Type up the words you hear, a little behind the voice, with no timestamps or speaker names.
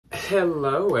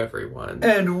Hello, everyone.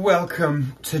 And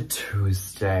welcome to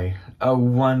Tuesday. A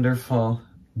wonderful,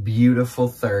 beautiful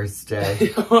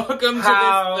Thursday. Welcome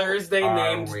to this Thursday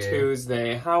named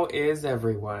Tuesday. How is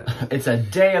everyone? It's a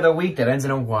day of the week that ends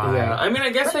in a Y. Yeah, I mean, I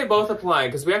guess they both apply,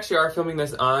 because we actually are filming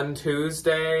this on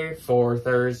Tuesday for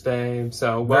Thursday,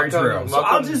 so welcome. Very true. So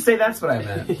I'll just say that's what I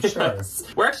meant. Yes.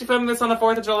 Sure. We're actually filming this on the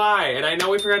 4th of July, and I know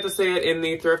we forgot to say it in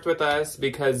the Thrift with us,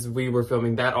 because we were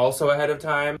filming that also ahead of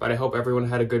time, but I hope everyone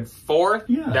had a good 4th.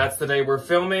 Yeah. That's the day we're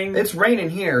filming. It's raining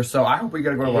here, so I hope we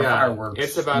gotta go to our fireworks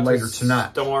it's about later to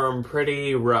tonight. Storm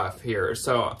pretty rough here,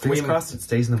 so fingers crossed it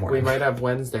stays in the morning. We might have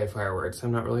Wednesday fireworks.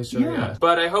 I'm not really sure yet.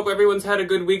 But I hope everyone's had a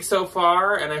good week so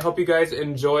far, and I hope you guys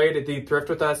enjoyed the Thrift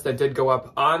with us that did go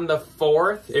up on the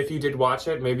 4th. If you did watch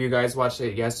it, maybe you guys watched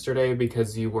it yesterday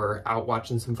because you were out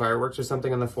watching some fireworks or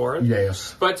something on the 4th.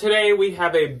 Yes. But today we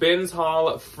have a bins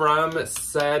haul from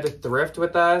said Thrift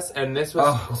with us, and this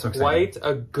was quite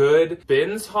a good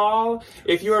bins haul.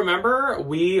 If you remember,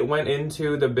 we went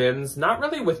into the bins not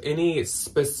really with any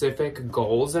specific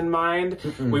goals in mind.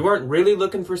 We weren't really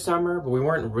looking for summer, but we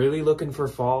weren't really looking for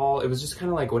fall. It was just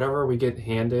kind of like whatever we get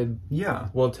handed,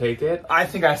 we'll take it. I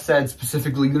think I said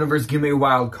specifically, universe, give me a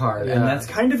wild card. And that's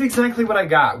kind of exactly what I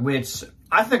got, which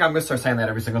I think I'm going to start saying that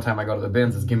every single time I go to the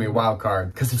bins is give me a wild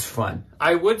card, because it's fun.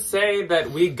 I would say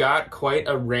that we got quite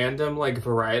a random, like,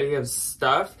 variety of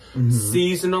stuff.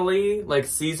 Seasonally, like,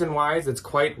 season-wise, it's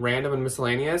quite random and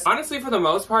miscellaneous. Honestly, for the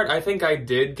most part, I think I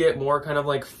did get more kind of,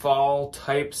 like,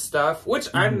 fall-type stuff, which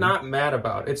I'm not mad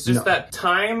about. It's just that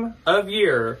time of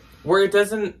year where it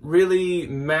doesn't really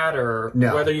matter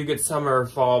whether you get summer or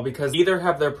fall, because either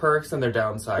have their perks and their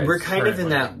downsides. We're kind of in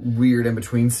that weird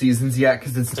in-between seasons yet,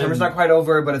 because summer's not quite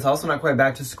over, but it's also not quite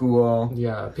back to school.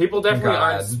 Yeah, people definitely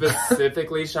aren't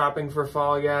specifically shopping for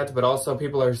fall yet, but also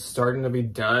people are starting to be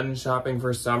done shopping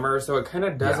for summer, so it kind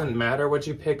of doesn't matter what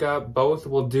you pick up. Both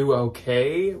will do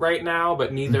okay right now,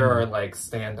 but neither are, like,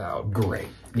 standout. Great.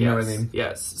 You know what I mean?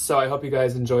 Yes. So I hope you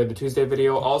guys enjoyed the Tuesday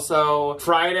video. Also,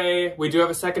 Friday, we do have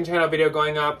a second channel video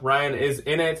going up. Ryan is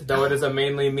in it, though it is a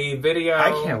mainly me video.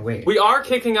 I can't wait. We are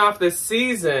kicking off this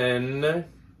season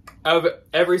of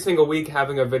every single week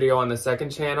having a video on the second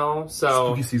channel. So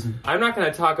spooky season. I'm not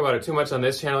going to talk about it too much on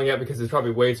this channel yet because it's probably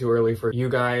way too early for you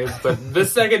guys, but the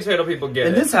second channel people get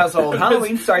in this household,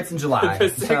 Halloween starts in July.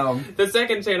 The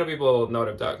second channel people know what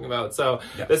I'm talking about. So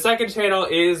the second channel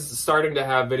is starting to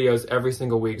have videos every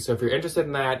single week. So if you're interested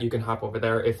in that, you can hop over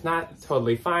there. If not,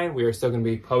 totally fine. We are still going to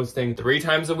be posting 3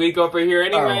 times a week over here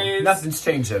anyways. Nothing's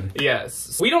changing.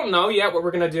 Yes. We don't know yet what we're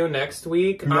going to do next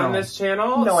week on this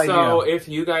channel. No idea. So if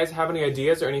you guys have any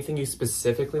ideas or anything you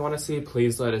specifically want to see,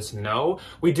 please let us know.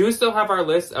 We do still have our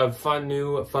list of fun,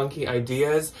 new, funky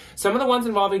ideas. Some of the ones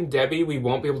involving Debbie we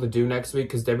won't be able to do next week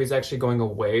because Debbie's actually going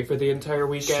away for the entire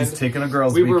weekend. She's taking a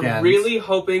girls' weekend. We were really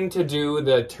hoping to do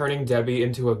the turning Debbie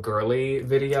into a girly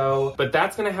video, but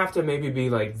that's going to have to maybe be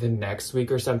like the next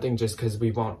week or something just because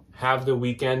we won't have the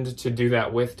weekend to do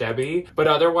that with Debbie. But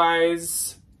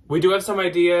otherwise, we do have some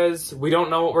ideas. We don't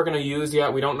know what we're going to use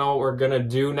yet. We don't know what we're going to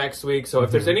do next week. So if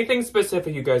there's anything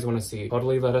specific you guys want to see,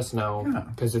 totally let us know.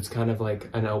 Because it's kind of like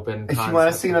an open concept. If you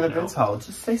want to see another bins haul,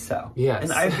 just say so. Yes.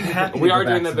 And I'd be happy We are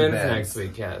doing the bins next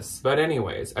week, yes. But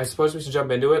anyways, I suppose we should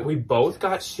jump into it. We both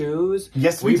got shoes.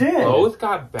 Yes, we did. We both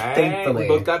got bags. Thankfully. We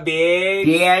both got bags.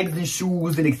 Bags and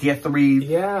shoes and accessories.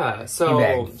 Yeah.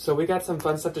 So we got some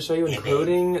fun stuff to show you,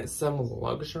 including some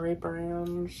luxury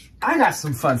brands. I got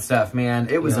some fun stuff, man.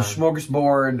 It was a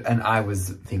smorgasbord, and I was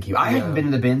thinking, I hadn't been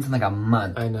in the bins in like a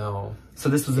month. I know. So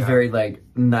this was a very, like,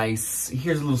 nice,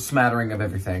 here's a little smattering of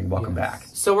everything. Welcome back.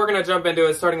 So we're going to jump into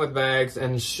it, starting with bags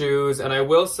and shoes. And I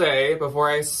will say, before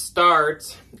I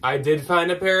start, I did find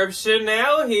a pair of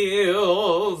Chanel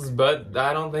heels, but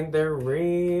I don't think they're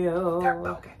real. They're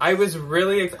okay. I was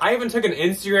really, I even took an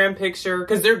Instagram picture,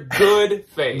 because they're good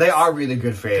fakes. They are really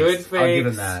good fakes. Good fakes. I'll give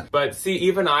them that. But see,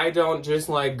 even I don't just,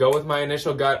 like, go with my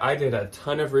initial gut. I did a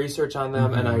ton of research on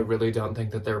them, and I really don't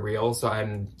think that they're real. So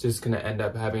I'm just going to end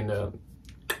up having to,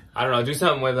 I don't know, do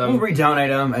something with them. We'll redonate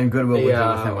them, and Goodwill will do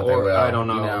with them what they will. I don't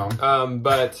know. You know?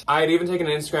 But I had even taken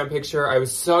an Instagram picture. I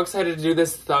was so excited to do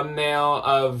this thumbnail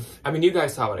of, I mean, you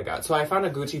guys saw what I got. So I found a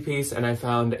Gucci piece, and I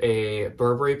found a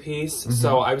Burberry piece.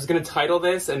 So I was going to title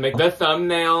this and make the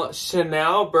thumbnail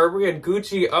Chanel, Burberry, and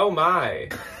Gucci, oh my.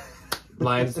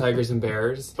 Lions, tigers, and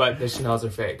bears. But the Chanels are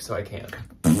fake, so I can't.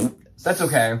 That's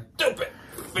okay. Stupid.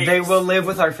 face. They will live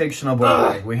with our fake Chanel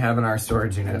bag we have in our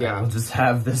storage unit. Yeah. We'll just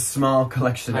have this small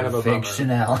collection of fake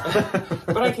Chanel.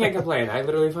 But I can't complain. I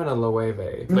literally found a Loewe.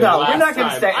 Like, no, we're not going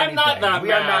to say anything. I'm not that we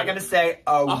mad. are not going to say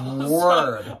a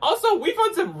word. Also, we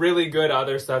found some really good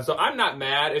other stuff, so I'm not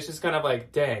mad. It's just kind of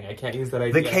like, dang, I can't use that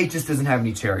idea. The cake just doesn't have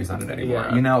any cherries on it anymore.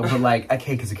 Yeah. You know, but like, a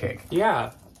cake is a cake.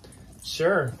 Yeah.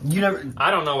 Sure. You never... I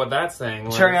don't know what that saying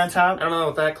was. Cherry on top? I don't know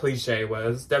what that cliche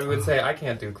was. Debbie would say, I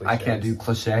can't do cliches. I can't do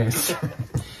cliches.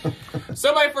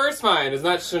 So my first find is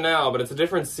not Chanel, but it's a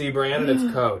different C brand, and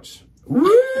it's Coach. Woo!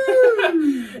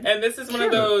 And this is one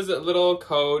of those little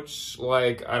Coach,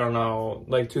 like, I don't know,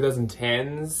 like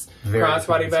 2010s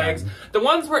crossbody bags. The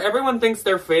ones where everyone thinks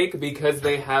they're fake because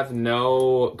they have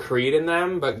no creed in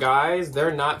them. But guys,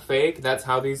 they're not fake. That's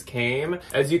how these came.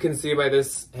 As you can see by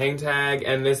this hang tag,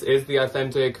 and this is the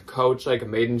authentic Coach, like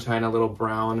made in China little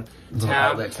brown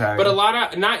tab. But a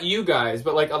lot of, not you guys,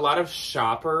 but like a lot of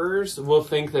shoppers will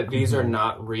think that these are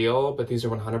not real, but these are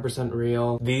 100%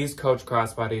 real. These Coach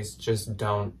crossbodies just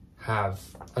don't have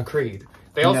a creed.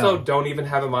 They also don't even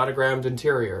have a monogrammed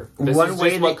interior. This is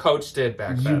just what Coach did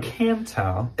back then. You can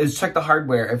tell is check the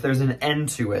hardware. If there's an end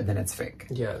to it, then it's fake.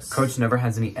 Yes. Coach never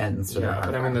has any ends to their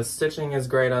hardware. But I mean, the stitching is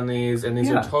great on these, and these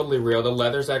are totally real. The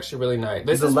leather's actually really nice.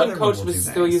 This is when Coach was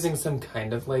still using some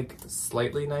kind of, like,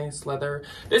 slightly nice leather.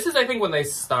 This is, I think, when they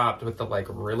stopped with the, like,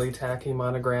 really tacky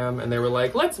monogram, and they were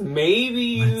like, let's maybe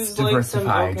use, like, some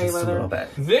okay leather. A little bit.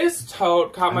 This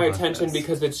tote caught my attention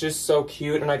because it's just so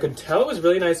cute, and I could tell it was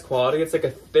really nice quality. It's like a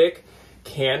thick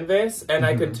canvas, and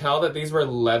I could tell that these were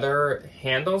leather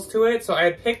handles to it. So I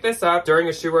had picked this up during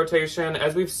a shoe rotation.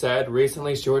 As we've said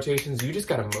recently, shoe rotations, you just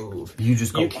gotta move. You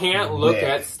can't look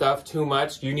at stuff too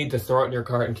much. You need to throw it in your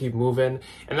cart and keep moving.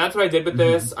 And that's what I did with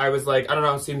this. I was like, I don't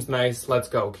know, seems nice. Let's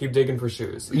go. Keep digging for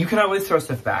shoes. You can always throw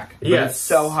stuff back. But it's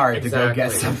so hard to go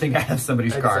get something out of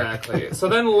somebody's cart. Exactly. So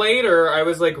then later, I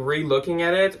was like re-looking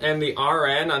at it, and the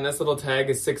RN on this little tag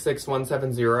is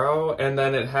 66170, and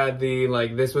then it had the,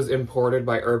 like, this was imported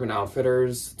by Urban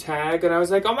Outfitters tag, and I was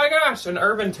like, oh my gosh, an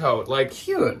Urban tote. Like,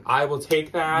 cute. I will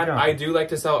take that. Yeah. I do like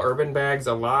to sell Urban bags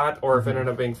a lot, or if it ended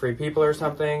up being Free People or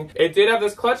something. It did have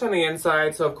this clutch on the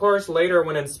inside, so of course later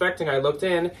when inspecting I looked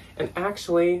in, and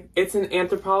actually it's an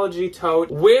Anthropologie tote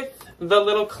with the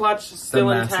little clutch still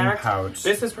intact. Pouch.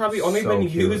 This has probably only been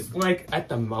used like at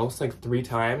the most like 3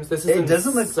 times. This is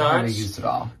doesn't look hard to use at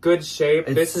all. Good shape.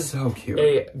 This is so cute.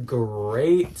 A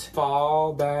great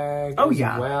fall bag as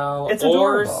well. It's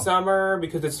adorable. Or summer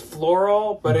because it's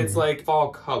floral, but it's like fall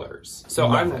colors. So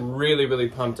I'm really, really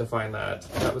pumped to find that.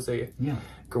 That was a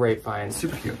great find.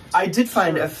 Super cute. I did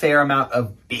find a fair amount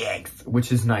of bags,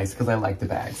 which is nice because I like the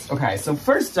bags. Okay, so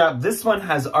first up, this one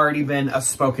has already been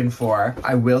spoken for.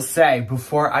 I will say,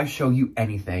 before I show you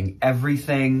anything,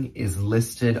 everything is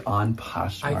listed on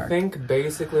Poshmark. I think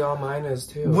basically all mine is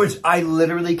too. Which I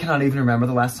literally cannot even remember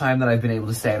the last time that I've been able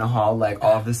to say in a haul, like,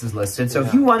 all of this is listed. So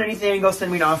if you want anything, go send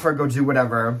me an offer, go do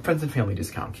whatever. Friends and family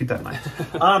discount, keep that in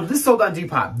mind. This sold on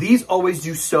Depop. These always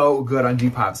do so good on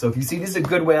Depop. So if you see these at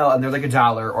Goodwill and they're like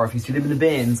 $1, or if you see them in the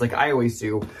bins, like I always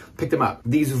do, pick them up.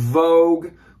 These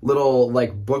Vogue little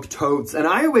like book totes, and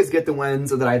I always get the ones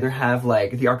that either have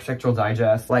like the Architectural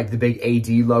Digest, like the big AD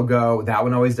logo. That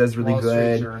one always does really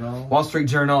good. Wall Street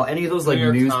Journal, any of those like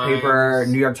newspaper,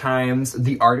 New York Times,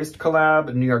 the artist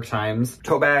collab, New York Times.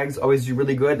 Tote bags always do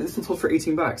really good. This one's sold for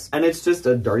 18 bucks, and it's just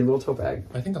a dirty little tote bag.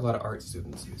 I think a lot of art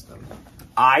students use them.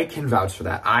 I can vouch for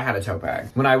that. I had a tote bag.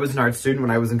 When I was an art student,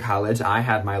 when I was in college, I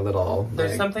had my little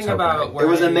There's something about wearing...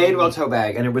 It was a Madewell tote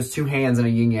bag, and it was 2 hands and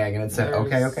a yin yang, and it said,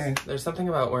 okay. There's something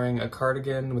about wearing a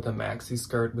cardigan with a maxi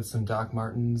skirt with some Doc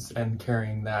Martens and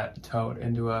carrying that tote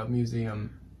into a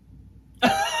museum.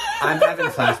 I'm having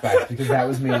flashbacks because that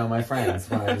was me and all my friends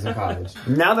when I was in college.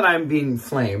 Now that I'm being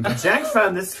flamed, Jack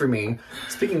found this for me.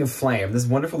 Speaking of flame, this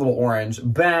wonderful little orange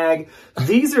bag.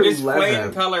 These are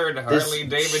flame-colored Harley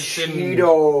Davidson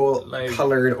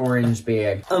Cheeto-colored orange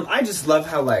bag. I just love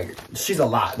how, like, she's a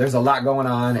lot. There's a lot going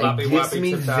on. It gives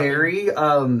me very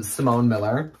Simone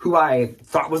Miller, who I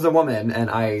thought was a woman, and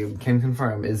I can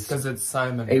confirm is because it's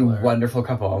Simon Miller. A wonderful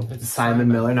couple. It's Simon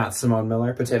Miller, not Simone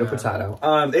Miller. Potato.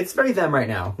 It's very them right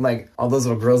now. Like, all those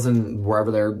little girls in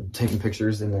wherever they're taking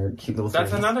pictures in their cute little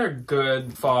That's another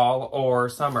good fall or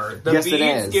summer. The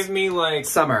beads give me, like,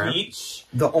 summer. Beach.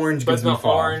 The orange gives me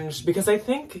fall. Orange, because I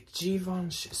think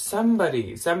Givenchy,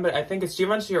 somebody, I think it's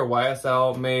Givenchy or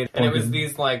YSL made, and it was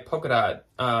these, like, polka dot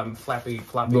flappy,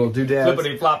 floppy, little doodads.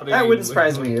 flippity, floppity. That wouldn't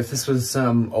surprise me if this was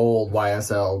some old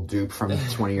YSL dupe from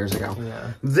 20 years ago.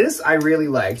 Yeah. This I really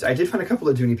liked. I did find a couple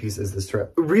of Dooney pieces this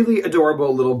trip. Really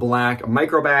adorable little black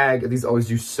micro bag. These always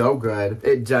do so good.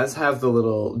 It does have the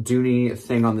little Dooney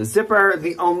thing on the zipper.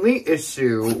 The only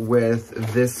issue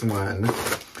with this one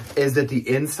is that the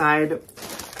inside,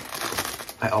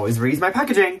 I always reuse my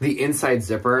packaging. The inside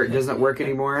zipper doesn't work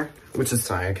anymore, which is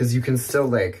fine because you can still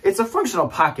like, it's a functional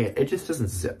pocket. It just doesn't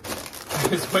zip. I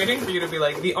was waiting for you to be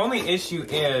like, the only issue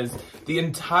is the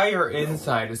entire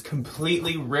inside is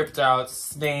completely ripped out,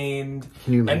 stained,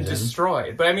 and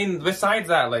destroyed. But I mean, besides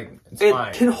that, like, it's fine.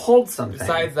 It can hold something.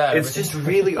 Besides that, it's just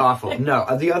really awful. No,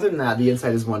 the other than that, the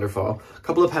inside is wonderful. A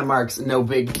couple of pen marks, no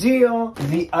big deal.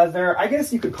 The other, I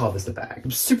guess you could call this a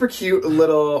bag. Super cute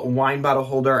little wine bottle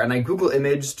holder, and I Google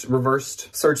imaged,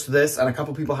 reversed searched this, and a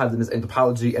couple people had them as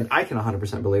anthropology, and I can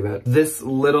 100% believe it. This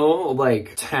little,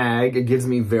 like, tag gives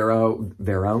me Very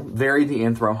the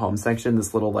Anthro home section,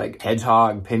 this little, like,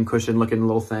 hedgehog pincushion looking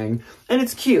little thing, and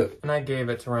it's cute. And I gave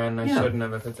it to Ryan, and I shouldn't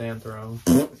have if it's Anthro.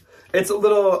 It's a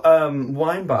little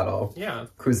wine bottle. Yeah.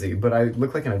 Koozie, but I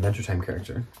look like an Adventure Time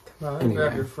character. Come on,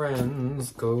 grab your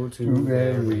friends, go to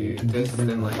very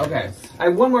distant lands. Okay, I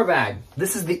have one more bag.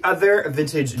 This is the other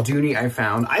vintage Dooney I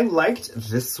found. I liked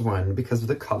this one because of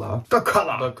the color. The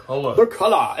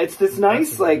color. It's this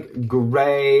nice, like,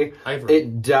 gray. Ivory.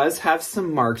 It does have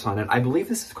some marks on it. I believe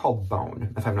this is called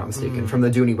Bone, if I'm not mistaken, from the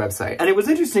Dooney website. And it was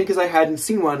interesting because I hadn't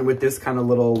seen one with this kind of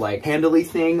little, like, handly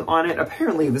thing on it.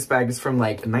 Apparently, this bag is from,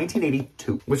 like,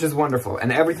 1982, which is wonderful.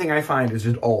 And everything I find is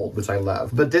just old, which I love.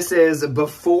 But this is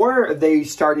before they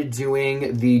started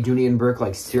doing the Dooney and Burke,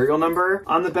 like, serial number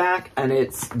on the back. And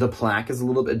the plaque is a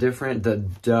little bit different. The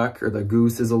duck or the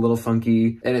goose is a little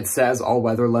funky. And it says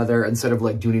all-weather leather instead of,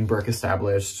 like, Dooney and Burke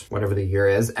established, whatever the year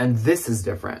is. And this is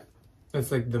different. It's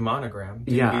like the monogram.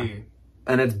 DB. Yeah.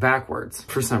 And it's backwards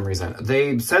for some reason.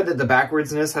 They said that the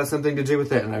backwardsness has something to do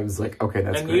with it, and I was like, okay,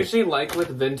 that's great. And usually, like with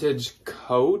vintage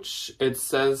Coach, it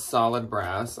says solid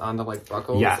brass on the, like,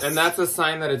 buckles. Yes. And that's a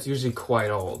sign that it's usually quite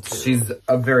old, too. She's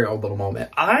a very old little moment.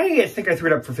 I think I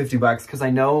threw it up for 50 bucks because I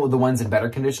know the ones in better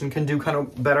condition can do kind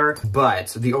of better.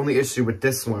 But the only issue with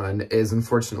this one is,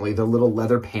 unfortunately, the little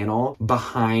leather panel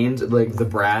behind, like, the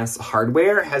brass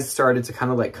hardware has started to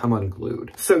kind of, like, come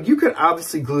unglued. So you could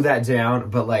obviously glue that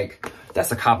down, but, like, that's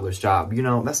a cobbler's job, you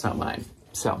know? That's not mine.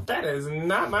 So that is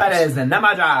not my job. That is not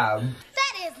my job.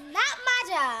 That is not my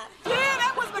job. Yeah,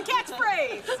 that was my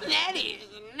catchphrase. That is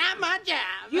not my job.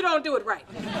 You don't do it right.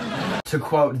 To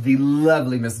quote the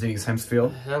lovely Miss Denise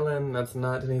Hempsfield. Helen, that's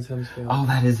not Denise Hempsfield. Oh,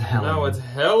 that is Helen. No, it's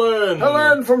Helen.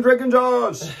 Helen from Drake and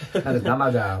Josh. That is not my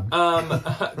job.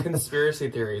 Conspiracy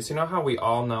theories. You know how we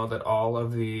all know that all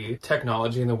of the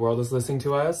technology in the world is listening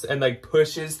to us and, like,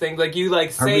 pushes things? Like, you,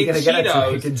 like, say Cheetos. Are we gonna get a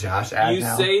Drake and Josh ad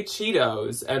now? Say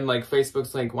Cheetos, and, like,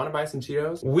 Facebook's like, want to buy some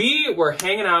Cheetos? We were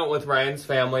hanging out with Ryan's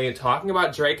family talking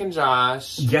about Drake and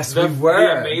Josh. Yes, we were.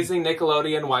 The amazing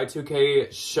Nickelodeon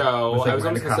Y2K show. I was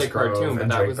almost going to say cartoon, but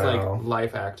that was, like,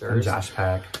 life actors. And Josh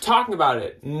Peck. Talking about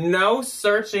it. No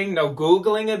searching, no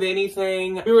Googling of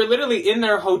anything. We were literally in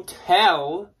their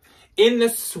hotel, in the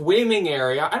swimming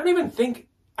area. I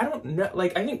don't know,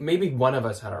 like, I think maybe one of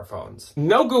us had our phones.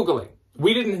 No Googling.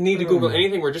 We didn't need to Google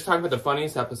anything. We're just talking about the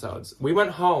funniest episodes. We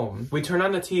went home, we turned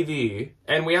on the TV,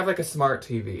 and we have, like, a smart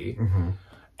TV.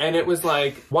 And it was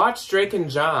like, watch Drake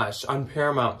and Josh on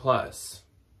Paramount Plus.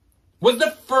 Was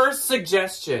the first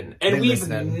suggestion. And we've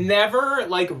never,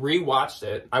 like, rewatched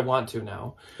it. I want to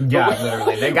now. Yeah,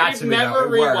 literally. They got to me now. We've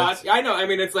never rewatched. I know, I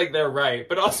mean, it's like they're right.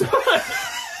 But also...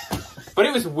 But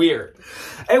it was weird.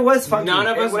 It was funky. None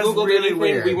of us Googled really anything.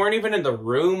 Weird. We weren't even in the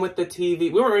room with the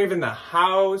TV. We weren't even in the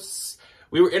house.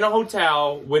 We were in a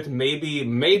hotel with maybe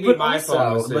but my also,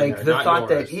 phone was like, there, the not thought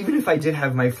yours. that even if I did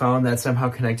have my phone that's somehow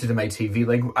connected to my TV,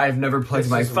 like, I've never plugged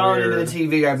my phone into the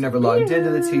TV, I've never logged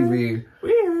into the TV.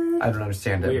 I don't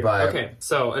understand it, but... Okay,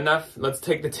 so enough. Let's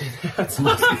take the tin hats off.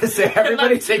 I was gonna say,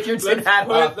 everybody take your tin hat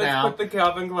off now. Let's put the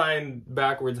Calvin Klein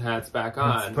backwards hats back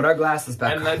on. Let's put our glasses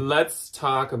back on. And let's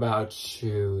talk about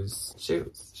shoes.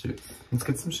 Shoes. Let's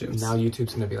get some shoes. Now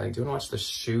YouTube's gonna be like, do you want to watch the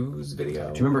shoes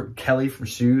video? Do you remember Kelly from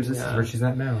Shoes? This is where she's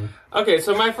at now. Okay,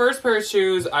 so my first pair of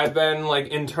shoes, I've been, like,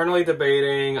 internally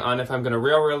debating on if I'm gonna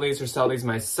release or sell these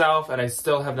myself, and I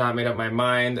still have not made up my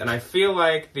mind. And I feel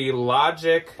like the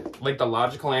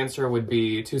logical answer would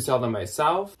be to sell them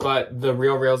myself, but the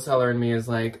real seller in me is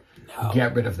like, no.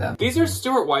 Get rid of them. These are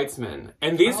Stuart Weitzman,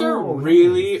 and these are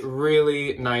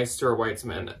really nice Stuart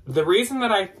Weitzman. The reason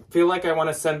that I feel like I want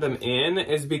to send them in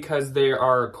is because they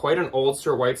are quite an old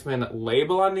Stuart Weitzman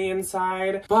label on the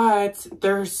inside, but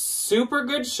they're super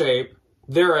good shape.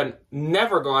 They're a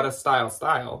never go out of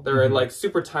style. They're a like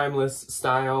super timeless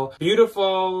style.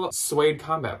 Beautiful suede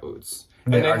combat boots.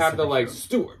 And they have the like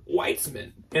Stuart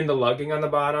Weitzman in the lugging on the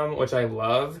bottom, which I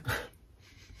love.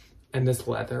 And this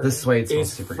leather the suede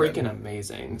is super freaking good.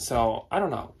 amazing. So I don't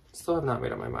know. Still have not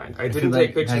made up my mind. I didn't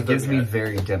take pictures That gives of me it.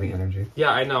 very Debbie energy. Yeah,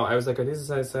 I know. I was like, are these a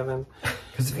size 7?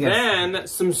 Then Then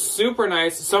some super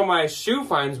nice. So my shoe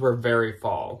finds were very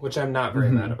fall, which I'm not very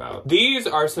mad about. These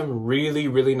are some really,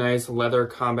 really nice leather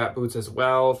combat boots as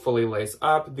well, fully laced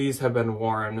up. These have been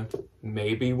worn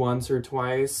maybe once or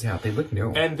twice. yeah, they look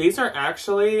new. And these are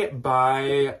actually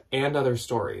by And Other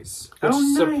Stories, which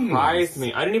nice. surprised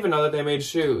me. I didn't even know that they made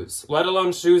shoes, let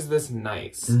alone shoes this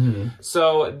nice.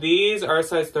 So these are a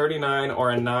size 39 or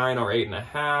a 9 or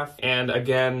 8.5. And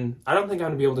again, I don't think I'm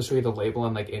gonna be able to show you the label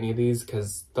on like any of these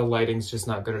because the lighting's just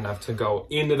not good enough to go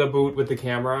into the boot with the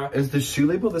camera. Is the shoe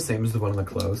label the same as the one on the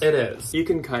clothes? It is. You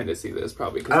can kind of see this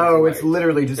probably. Oh, it's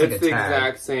literally just like a It's the tag.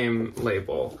 exact same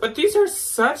label. But these are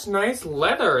such nice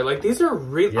leather. Like these are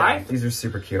really. Yeah, these are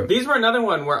super cute. These were another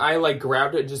one where I like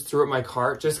grabbed it and just threw it in my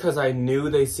cart just because I knew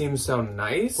they seemed so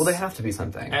nice. Well, they have to be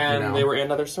something. And you know? they were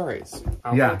In Other Stories.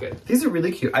 I'll take it. These are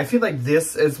really cute. I feel like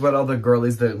this is what all the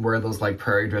girlies that wear those like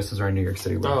prairie dresses are in New York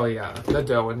City wear. Oh yeah, the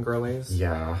Doan girlies.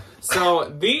 Yeah.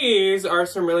 So these are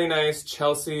some really nice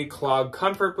Chelsea clog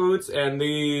comfort boots, and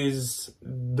these.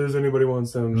 Does anybody want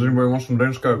some? Does anybody want some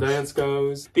dance coats? Dance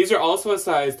goes. These are also a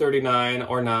size 39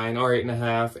 or 9 or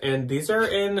 8.5, and these are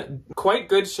in quite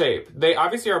good shape. They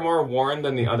obviously are more worn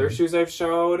than the other shoes I've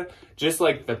showed. Just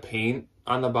like the paint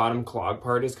on the bottom clog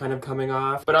part is kind of coming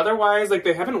off. But otherwise, like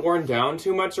they haven't worn down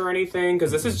too much or anything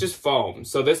because this is just foam.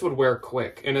 So this would wear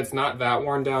quick and it's not that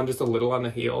worn down, just a little on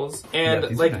the heels. And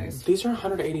these like are nice. these are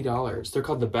 $180. They're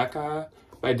called the Becca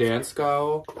by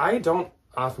Dansko. I don't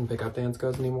often pick up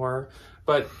Danskos anymore.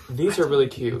 But these are really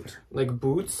cute. Like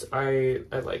boots, I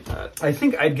like that. I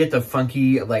think I'd get the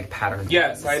funky like pattern.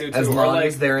 Yes, I do too. As Or, long like-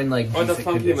 as they're in like Or the decent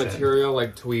funky condition. material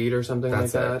like tweed or something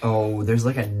That's like it. that. Oh, there's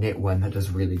like a knit one that does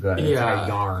really good. It's Yeah. like a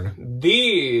yarn.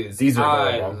 These are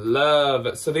I adorable.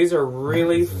 love. So these are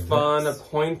really fun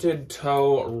pointed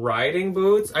toe riding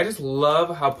boots. I just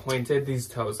love how pointed these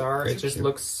toes are. It just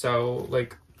looks so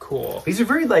like cool. These are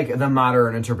very like the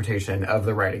modern interpretation of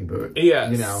the riding boot.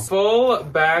 Yes. You know. Full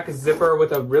back zipper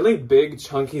with a really big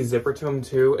chunky zipper to them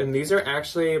too. And these are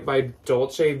actually by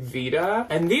Dolce Vita.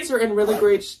 And these are in really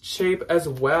great shape as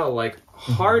well. Like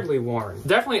hardly worn.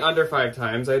 Definitely under 5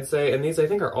 times I'd say. And these I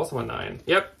think are also a 9.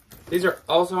 Yep. These are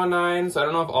also a 9, so I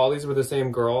don't know if all these were the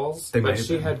same girls, They might but have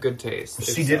she been. had good taste.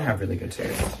 She did have really good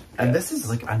taste. And this is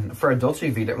like, for a Dolce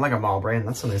Vita, like a mall brand,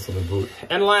 that's a nice little boot.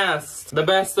 And last, the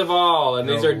best of all, and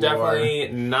these Oh, are definitely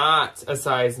not a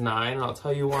size 9, and I'll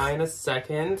tell you why in a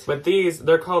second. But these,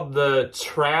 they're called the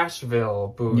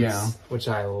Trashville boots, Yeah. which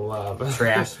I love.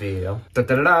 Trashville.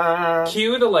 Da-da-da-da.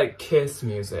 Cue to like Kiss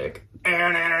music.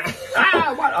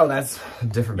 Ah, what? Oh, that's a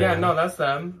different Yeah, band. no, that's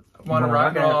them. Wanna Wanna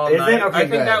rock rock all it? Is night. it? Okay, I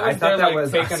think good. that I was thought their that like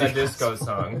was- taking a disco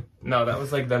song. No, that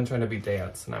was like them trying to be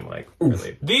dance, and I'm like,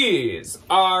 really? These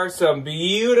are some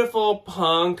beautiful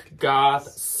punk, goth,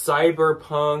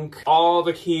 cyberpunk, all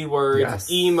the keywords,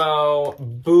 Yes. emo,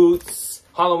 boots,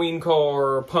 Halloween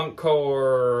core, punk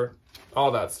core,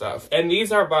 all that stuff. And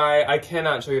these are by, I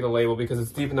cannot show you the label because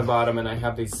it's deep in the bottom and I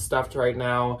have these stuffed right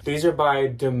now. These are by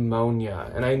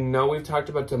Demonia. And I know we've talked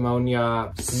about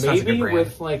Demonia Such a good maybe brand.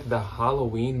 with like the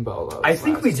Halloween bolos. I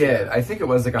think last we year. did. I think it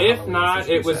was like a If Halloween not,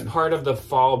 it was situation. part of the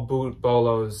fall boot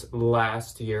bolos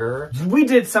last year. We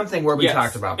did something where we Yes.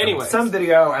 talked about them. Anyways. Some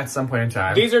video at some point in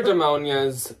time. These are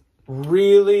Demonia's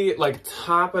really like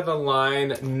top of the line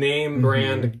name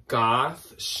brand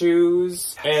goth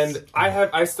shoes, and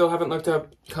I still haven't looked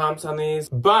up comps on these,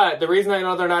 but the reason I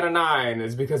know they're not a 9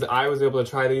 is because I was able to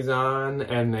try these on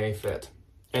and they fit.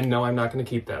 And no, I'm not going to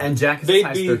keep them. And Jack is a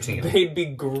size 13. They'd be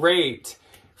great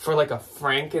for like a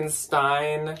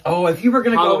Frankenstein. Oh, if you were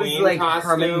gonna go with Halloween like costume.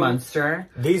 Herman Munster,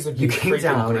 These would be you came freaking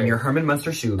down great. in your Herman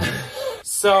Munster shoes.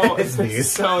 So,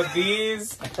 These. so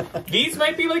these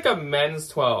might be like a men's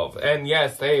 12. And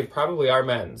yes, they probably are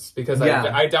men's because Yeah.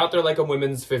 I doubt they're like a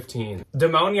women's 15.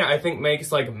 Demonia, I think,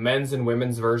 makes like men's and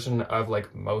women's version of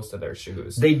like most of their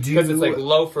shoes. They do because it's like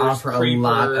loafers, offer creepers, a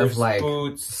lot of like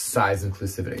boots. size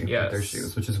inclusivity Yes. with their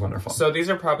shoes, which is wonderful. So these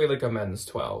are probably like a men's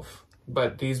 12.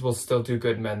 But these will still do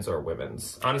good men's or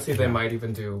women's. Honestly, they might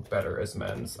even do better as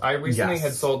men's. I recently Yes.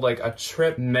 had sold like a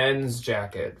Trip men's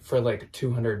jacket for like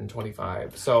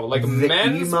 $225. So like the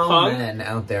men's emo punk. men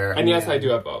out there. And yes, I do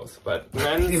have both. But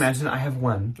Can you men's imagine? I have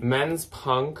one. men's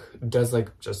punk does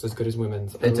like just as good as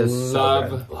women's. It does so love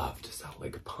good. love to sell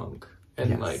like punk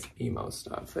and like emo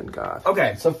stuff and goth.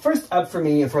 Okay, so first up for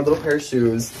me for a little pair of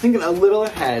shoes, thinking a little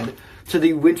ahead to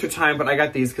the winter time, but I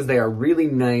got these because they are really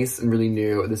nice and really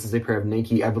new. This is a pair of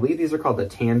Nike. I believe these are called the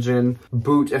Tangent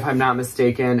boot, if I'm not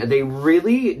mistaken. They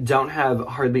really don't have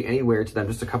hardly any wear to them,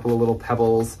 just a couple of little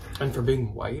pebbles. And for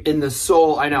being white? In the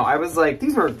sole, I know. I was like,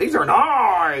 these are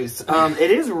nice.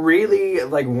 It is really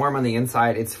like warm on the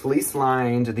inside. It's fleece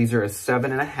lined. These are a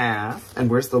 7.5. And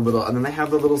where's the little, and then they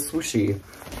have the little swooshy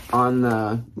on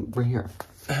the, right here.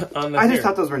 I just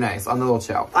thought those were nice on the little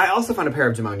toe. I also found a pair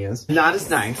of Demonias. Not as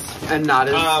nice and not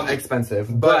as expensive,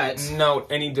 but no,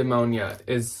 any Demonia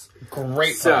is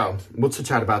great. So we'll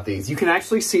chat about these. You can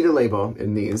actually see the label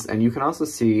in these, and you can also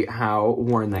see how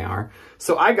worn they are.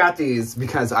 So I got these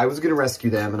because I was going to rescue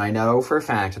them, and I know for a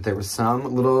fact that there was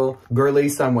some little girly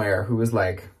somewhere who was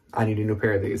like, I need a new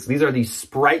pair of these. These are the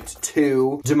Sprite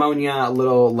 2 Demonia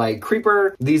little like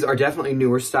creeper. These are definitely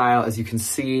newer style. As you can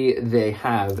see, they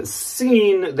have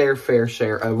seen their fair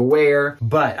share of wear,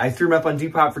 but I threw them up on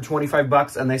Depop for 25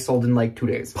 bucks and they sold in like 2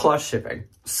 days, plus shipping.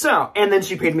 So, and then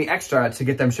she paid me extra to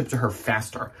get them shipped to her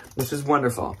faster, which is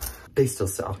wonderful. They still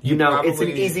sell. You know, it's an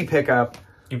easy pickup.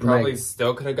 You probably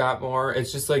still could have got more.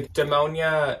 It's just like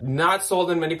Demonia, not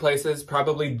sold in many places,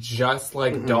 probably just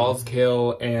like Dolls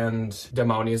Kill and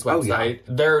Demonia's website.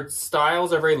 Their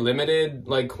styles are very limited,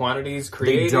 like quantities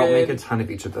created. They don't make a ton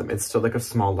of each of them. It's still like a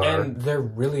smaller and they're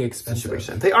really expensive.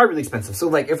 Situation. They are really expensive. So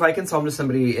like if I can sell them to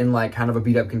somebody in like kind of a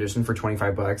beat up condition for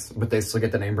 25 bucks, but they still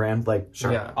get the name brand, like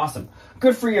sure. Yeah. Awesome.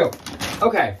 Good for you.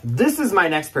 Okay, this is my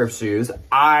next pair of shoes.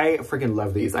 I freaking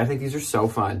love these. I think these are so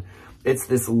fun. It's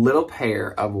this little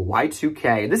pair of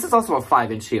Y2K. This is also a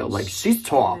 5-inch heel. Like, she's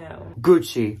tall.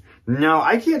 Gucci. No,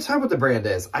 I can't tell what the brand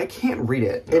is. I can't read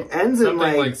it. No. It ends in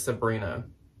like Sabrina.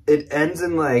 It ends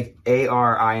in like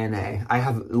ARINA. I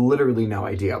have literally no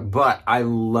idea, but I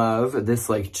love this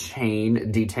like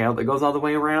chain detail that goes all the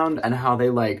way around and how they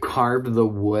like carved the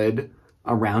wood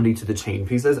around each of the chain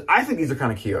pieces. I think these are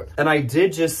kind of cute. And I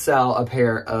did just sell a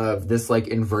pair of this like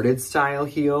inverted style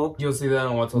heel. You'll see that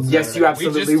on What's Sold Saturday. Yes, you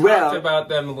absolutely will. We just talked about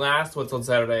them last What's Sold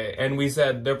Saturday, and we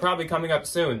said they're probably coming up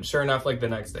soon. Sure enough, like the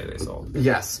next day they sold.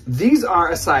 Yes. These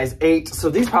are a size 8, so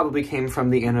these probably came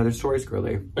from the Another Stories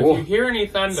girly. If you hear any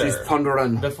thunder, she's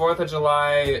thundering. The 4th of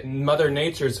July Mother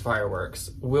Nature's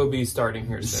fireworks will be starting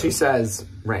here soon. She says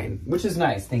rain, which is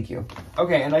nice. Thank you.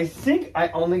 Okay, and I think I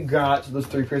only got those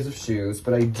 3 pairs of shoes,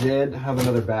 but I did have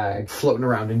another bag floating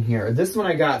around in here. This one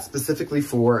I got specifically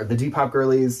for the Depop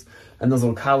girlies and those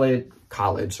little cottage,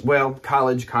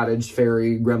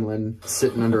 fairy, gremlin,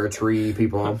 sitting under a tree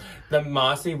people. The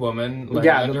mossy woman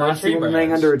the mossy woman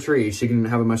laying under a tree. She can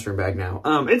have a mushroom bag now.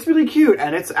 It's really cute,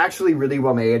 and it's actually really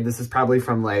well made. This is probably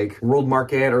from like World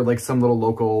Market or like some little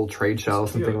local trade show,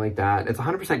 something like that. It's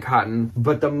 100% cotton,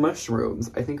 but the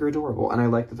mushrooms I think are adorable, and I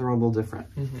like that they're all a little different.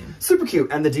 Super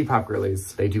cute. And the Depop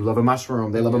girlies, they do love a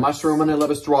mushroom. They love a mushroom and they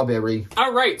love a strawberry.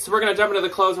 All right, so we're gonna jump into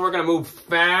the clothes and we're gonna move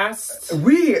fast.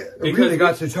 We really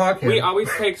got to talking. We always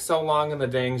take so long in the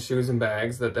dang shoes and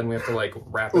bags that then we have to like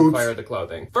rapid fire the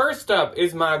clothing. First up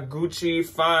is my Gucci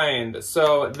find.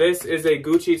 So this is a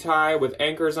Gucci tie with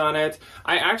anchors on it.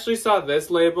 I actually saw this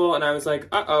label and I was like,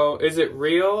 uh-oh, is it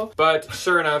real? But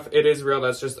sure enough, it is real.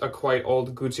 That's just a quite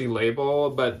old Gucci label,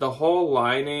 but the whole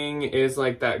lining is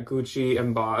like that Gucci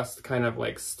embossed kind of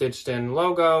like stitched in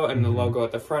logo and the logo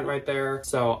at the front right there.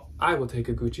 So I will take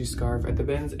a Gucci scarf at the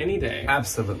bins any day.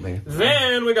 Absolutely.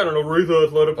 Then we got an Aretha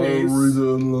Athleta piece.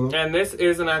 And this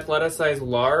is an Athleta size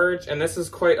large, and this is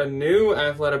quite a new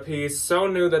Athleta piece. So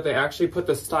new that they actually put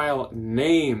the style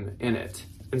name in it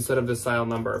instead of the style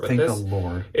number. But thank this the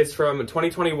Lord. Is from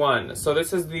 2021. So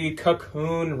this is the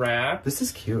cocoon wrap. This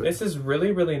is cute. This is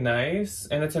really, really nice,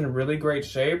 and it's in really great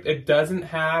shape. It doesn't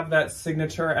have that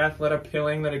signature Athleta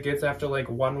peeling that it gets after like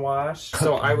one wash.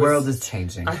 So the world is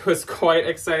changing. I was quite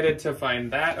excited to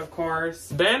find that, of course.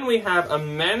 Then we have a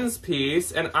men's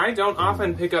piece, and I don't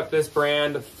often pick up this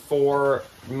brand for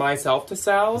myself to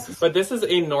sell, but this is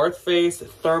a North Face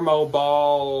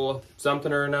thermoball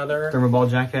something or another. Thermoball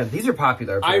jacket. These are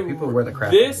popular. People wear the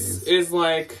crap. This is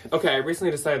like, okay, I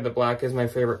recently decided that black is my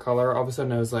favorite color. All of a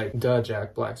sudden I was like, duh,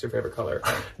 Jack, black's your favorite color.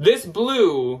 This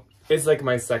blue is like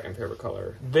my second favorite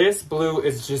color. This blue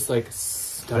is just like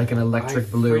like an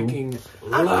electric blue. Freaking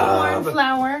love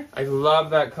flower. I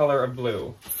love that color of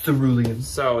blue. Cerulean.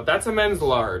 So that's a men's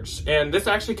large, and this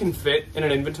actually can fit in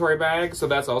an inventory bag, so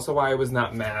that's also why I was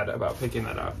not mad about picking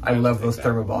that up. I love those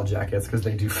thermoball jackets because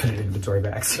they do fit in inventory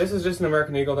bags. This is just an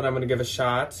American Eagle that I'm going to give a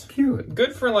shot. Cute.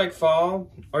 Good for like fall,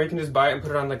 or you can just buy it and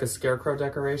put it on like a scarecrow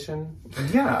decoration.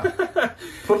 Yeah.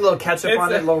 Put a little ketchup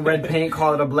on it, a little red paint,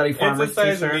 call it a Bloody Farmer's It's a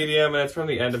size t-shirt. medium, and it's from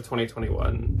the end of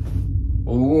 2021.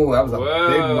 Ooh, that was a big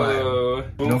Whoa.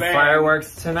 one. No Bang.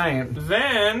 fireworks tonight.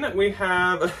 Then we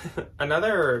have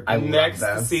another next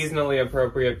seasonally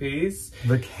appropriate piece.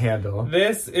 The candle.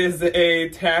 This is a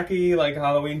tacky, like,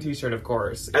 Halloween t-shirt, of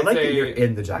course. I like that you're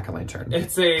in the jack-o'-lantern.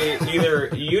 It's a either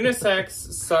unisex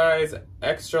size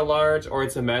extra large or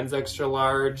it's a men's extra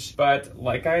large. But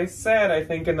like I said, I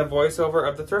think in the voiceover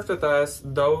of the Thrift With Us,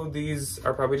 though these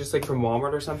are probably just like from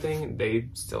Walmart or something, they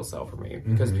still sell for me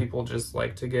because people just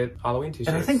like to get Halloween t-shirts.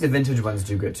 And I think the vintage ones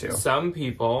do good too. Some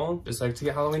people just like to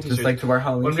get Halloween t-shirts. Just like to wear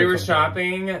Halloween When we were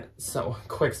shopping, so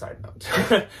quick side note.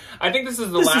 I think this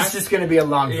is the last. This is just going to be a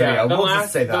long video. Yeah, we'll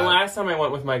just say that. The last time I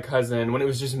went with my cousin, when it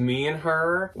was just me and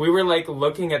her, we were like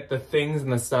looking at the things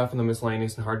and the stuff and the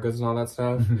miscellaneous and hard goods and all that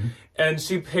stuff. And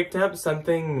she picked up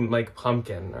something like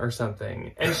pumpkin or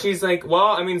something. And she's like, well,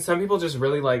 I mean, some people just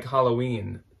really like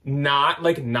Halloween. Not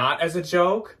as a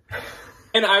joke.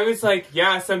 And I was like,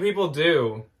 yeah, some people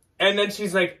do. And then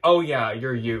she's like, oh yeah,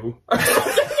 you're you.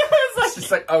 It's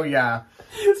just like, oh yeah.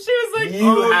 She was like,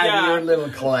 you had your little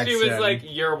collection. She was like,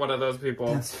 you're one of those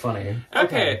people. That's funny.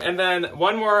 Okay, and then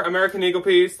one more American Eagle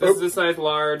piece. This is a size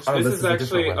large. Oh, this is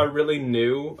actually a really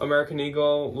new American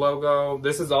Eagle logo.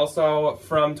 This is also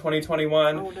from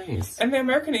 2021. Oh, nice. And the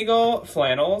American Eagle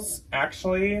flannels,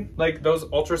 actually, like those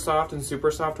ultra soft and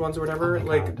super soft ones or whatever,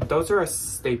 like those are a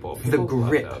staple. People the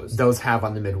grip love those have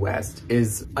on the Midwest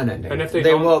is unending. And if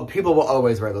people will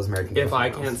always wear those American Eagle if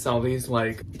I flannels. can't sell these,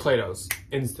 like Play-Dohs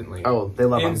instantly. Oh, they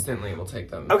love them. Instantly will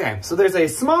take them. Okay, so there's a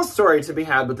small story to be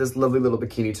had with this lovely little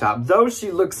bikini top. Though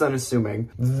she looks unassuming,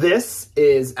 this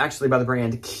is actually by the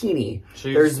brand Kini.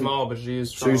 She's small, but she's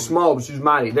strong. She's small, but she's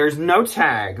mighty. There's no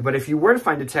tag, but if you were to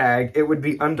find a tag, it would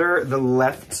be under the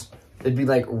left. It'd be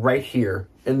like right here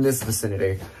in this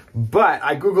vicinity. But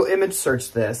I Google image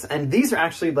searched this, and these are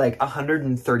actually like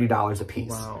 $130 a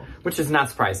piece. Wow. Which is not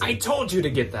surprising. I told you to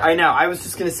get that. I know. I was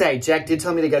just going to say, Jack did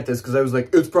tell me to get this because I was like,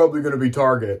 it's probably going to be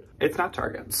Target. It's not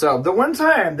Target. So the one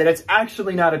time that it's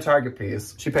actually not a Target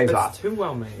piece, she pays off. It's too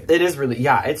well made. It is really,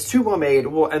 yeah, it's too well made.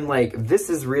 Well, and like,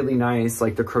 this is really nice.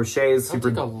 Like the crochet is super.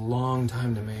 It took a long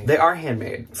time to make. They are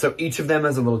handmade. So each of them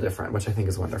is a little different, which I think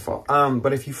is wonderful.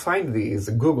 But if you find these,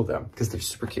 Google them because they're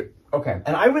super cute. Okay.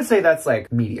 And I would say that's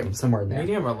like medium, somewhere in there.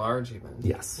 Medium or large even.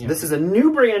 Yes. Yeah. This is a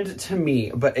new brand to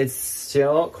me, but it's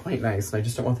still quite nice. And I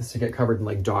just don't want this to get covered in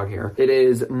like dog hair. It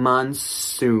is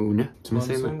Monsoon.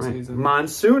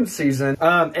 Monsoon season.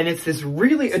 And it's this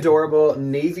really adorable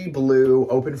navy blue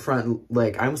open front,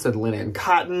 like I almost said linen,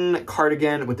 cotton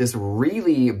cardigan with this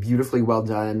really beautifully well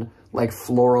done like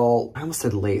floral, I almost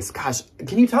said lace. Gosh,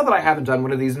 can you tell that I haven't done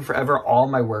one of these in forever? All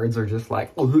my words are just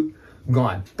like,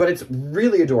 gone. But it's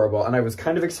really adorable, and I was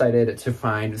kind of excited to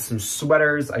find some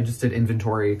sweaters. I just did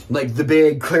inventory, like the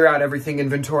big clear out everything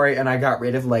inventory, and I got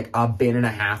rid of like a bin and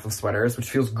a half of sweaters,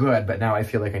 which feels good, but now I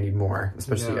feel like I need more,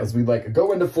 especially as we like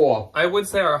go into fall. I would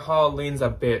say our haul leans a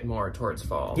bit more towards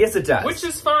fall. Yes, it does. Which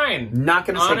is fine. Not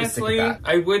gonna honestly,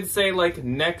 I would say like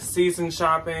next season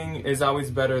shopping is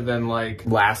always better than like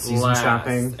last season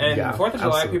shopping. And yeah, 4th of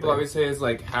July, absolutely. people always say is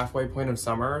like halfway point of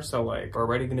summer, so like we're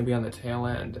already gonna be on the tail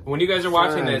end. When you guys are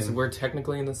watching this, we're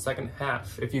technically in the second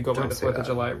half if you go by the 4th of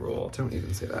July rule. Don't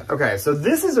even say that. Okay, so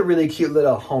this is a really cute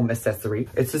little home accessory.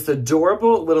 It's this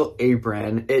adorable little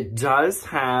apron. It does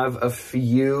have a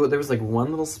few, there was like one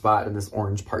little spot in this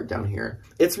orange part down here.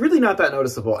 It's really not that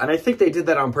noticeable, and I think they did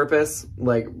that on purpose,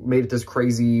 like made it this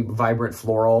crazy, vibrant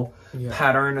floral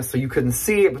pattern so you couldn't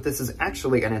see it, but this is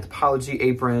actually an Anthropology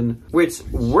apron, which,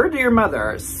 word to your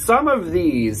mother, some of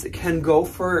these can go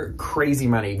for crazy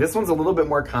money. This one's a little bit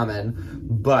more common,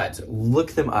 but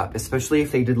look them up, especially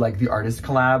if they did like the artist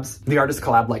collabs. The artist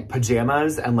collab like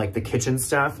pajamas and like the kitchen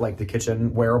stuff, like the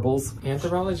kitchen wearables.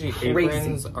 Anthropology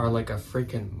aprons are like a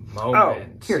freaking moment.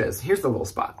 Oh, here it is. Here's the little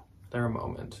spot. They're a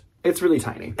moment. It's really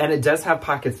tiny. And it does have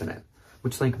pockets in it.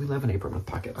 Which, like, we love an apron with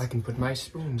pockets. I can put my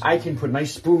spoons I can put my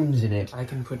spoons in it. I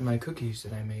can put my cookies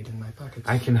that I made in my pockets.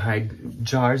 I can hide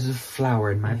jars of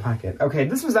flour in my pocket. Okay,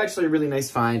 this was actually a really nice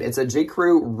find. It's a J.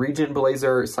 Crew Regent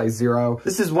Blazer size 0.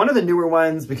 This is one of the newer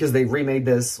ones because they've remade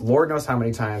this Lord knows how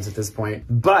many times at this point.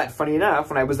 But, funny enough,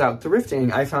 when I was out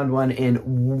thrifting, I found one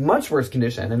in much worse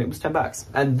condition, and it was $10.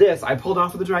 And this, I pulled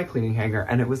off of the dry cleaning hanger,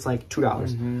 and it was like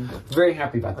 $2. Very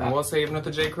happy about that. I will say, even with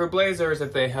the J. Crew Blazers,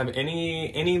 if they have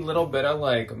any little bit of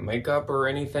like makeup or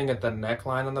anything at the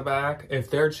neckline on the back, if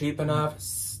they're cheap enough,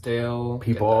 still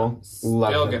people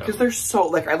love them because they're so,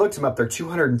 like, I looked them up, they're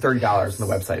 $230 on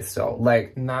the website still.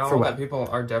 Like, now for what? that people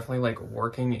are definitely like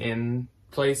working in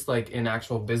placed like in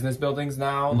actual business buildings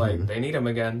now. Like they need them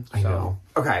again. I know.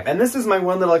 Okay, and this is my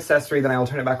one little accessory, then I will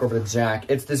turn it back over to Jack.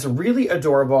 It's this really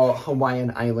adorable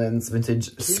Hawaiian Islands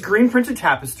vintage screen printed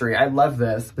tapestry. I love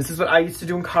this. This is what I used to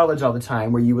do in college all the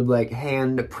time, where you would like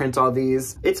hand print all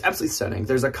these. It's absolutely stunning.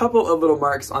 There's a couple of little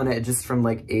marks on it just from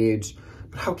like age.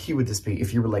 But how cute would this be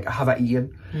if you were like a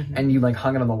Hawaiian and you like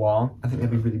hung it on the wall? I think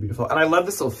that'd be really beautiful. And I love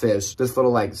this little fish, this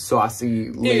little like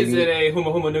saucy lady. Is it a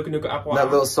huma huma nuka nuka apua? That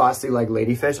little saucy like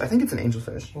ladyfish. I think it's an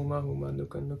angelfish. Huma huma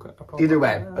nuka nuka apua. Either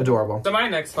way, adorable. So my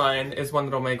next find is one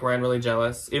that'll make Ryan really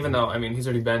jealous, even though, I mean, he's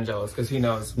already been jealous because he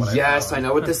knows what Yes, I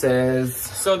know what this is.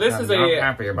 So this is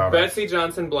a Betsy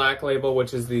Johnson Black label,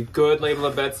 which is the good label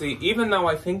of Betsy, even though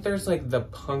I think there's like the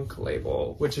punk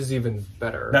label, which is even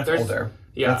better. That's older.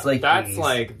 Yeah,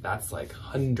 that's like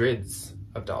hundreds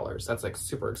of dollars. That's like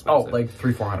super expensive. Oh, like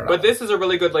 $300-$400. But this is a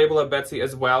really good label of Betsy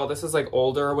as well. This is like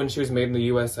older when she was made in the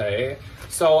USA.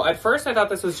 So at first I thought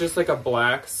this was just like a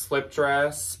black slip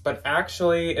dress, but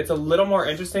actually it's a little more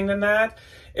interesting than that.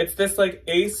 It's this like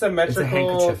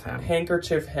asymmetrical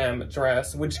handkerchief hem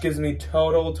dress, which gives me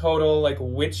total like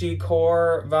witchy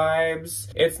core vibes.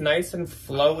 It's nice and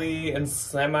flowy and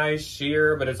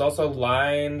semi-sheer, but it's also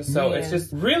lined. So it's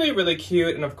just really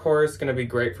cute, and of course gonna be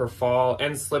great for fall.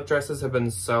 And slip dresses have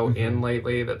been so in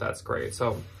lately that's great.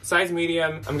 So size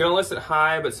medium. I'm gonna list it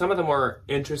high, but some of the more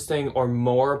interesting or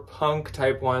more punk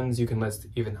type ones you can list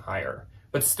even higher.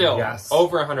 But still,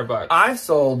 over $100. I've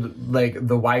sold like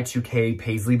the Y2K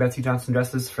Paisley Betsy Johnson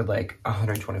dresses for like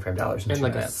 $125 in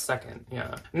like a second.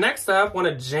 Yeah. Next up, one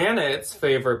of Janet's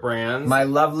favorite brands. My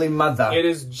lovely mother. It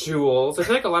is Jules. I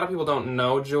feel like a lot of people don't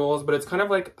know Jules, but it's kind of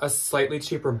like a slightly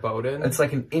cheaper Bowden. It's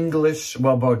like an English.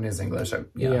 Well, Bowden is English.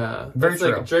 Yeah. Very it's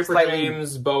true. Like Draper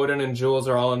James, Bowden, and Jules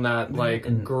are all in that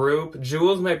like group.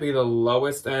 Jules might be the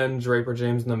lowest end, Draper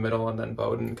James in the middle, and then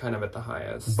Bowden kind of at the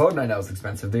highest. Bowden I know is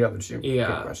expensive. The other two. Yeah.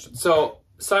 So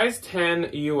size 10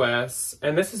 US,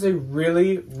 and this is a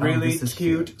really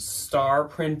cute star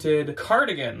printed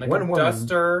cardigan, like a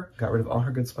duster. Got rid of all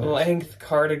her good spots. Length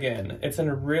cardigan. It's in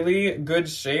a really good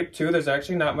shape too. There's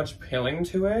actually not much pilling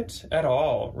to it at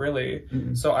all, really.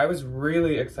 So I was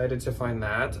really excited to find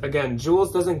that. Again,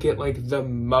 Jules doesn't get like the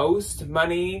most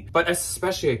money, but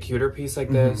especially a cuter piece like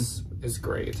this is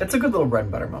great. It's a good little bread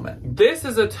and butter moment. This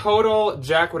is a total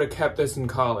Jack would have kept this in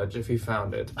college if he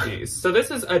found it piece. So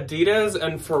this is Adidas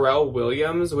and Pharrell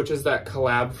Williams, which is that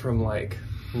collab from like,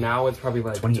 now it's probably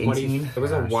like 2018. It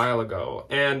was a while ago.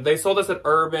 And they sold this at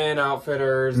Urban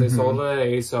Outfitters. They sold it at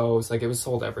ASOS. Like it was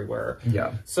sold everywhere.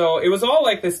 Yeah. So it was all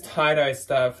like this tie-dye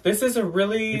stuff. This is a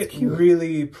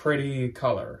really pretty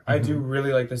color. I do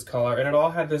really like this color. And it all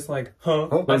had this like,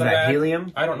 what is that,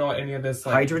 helium? I don't know what any of this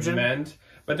like hydrogen meant.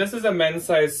 But this is a men's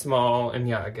size small, and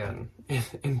yeah, again,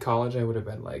 in college I would have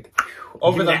been like,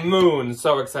 over the moon,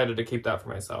 so excited to keep that for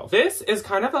myself. This is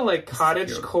kind of a like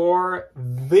cottagecore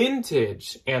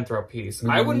vintage anthro piece.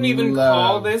 I wouldn't even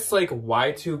call this like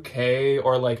Y2K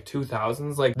or like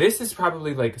 2000s. Like this is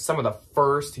probably like some of the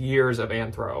first years of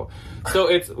anthro. So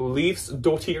it's Leif's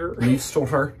daughter. Leif's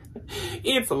daughter.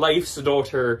 It's Leif's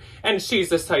daughter, and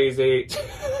she's a size 8.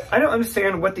 I don't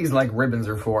understand what these like ribbons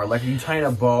are for. Like, are you tying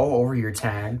a bow over your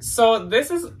tag? So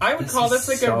this is, I would call this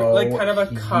like so a like kind of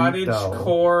a cottage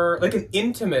core, like an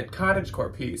intimate cottage core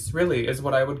piece. Really, is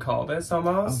what I would call this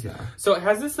almost. Oh, yeah. So it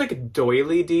has this like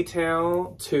doily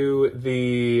detail to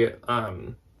the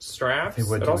straps.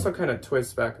 It also kind of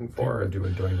twists back and forth. Do a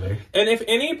doily. And if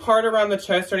any part around the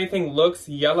chest or anything looks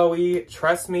yellowy,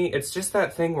 trust me, it's just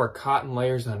that thing where cotton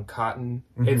layers on cotton.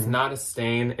 It's not a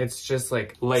stain. It's just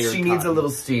like layered She needs a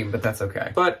little steam, but that's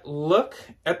okay. But look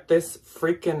at this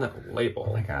freaking label.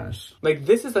 Oh my gosh. Like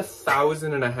this is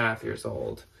 1,500 years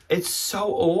old. It's so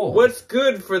old. What's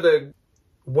good for the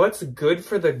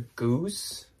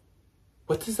goose?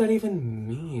 What does that even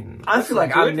mean? I feel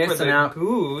like I'm missing out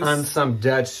on some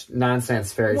Dutch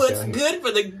nonsense fairy tale. What's good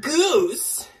for the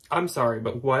goose? I'm sorry,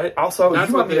 but what? Also,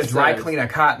 you want me to dry clean a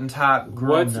cotton top?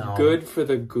 What's good for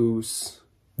the goose?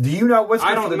 Do you know what's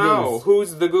good for the goose? I don't know.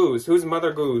 Who's the goose? Who's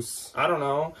Mother Goose? I don't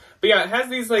know. But yeah, it has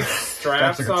these like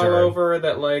straps all over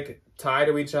that like tie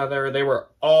to each other. They were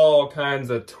all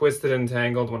kinds of twisted and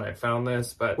tangled when I found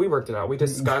this, but we worked it out. We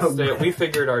discussed it. We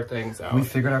figured our things out. We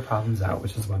figured our problems out,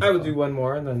 which is wonderful. I would do one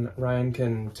more, and then Ryan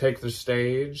can take the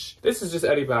stage. This is just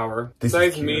Eddie Bauer.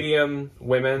 Size medium,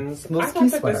 women's. I thought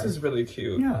that this was really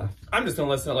cute. Yeah. I'm just going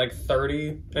to listen at like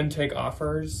 30 and take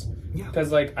offers. Yeah.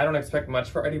 Because like, I don't expect much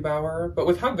for Eddie Bauer, but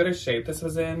with how good a shape this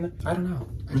was in, I don't know.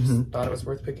 I just thought it was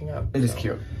worth picking up. It is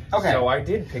cute. Okay. So I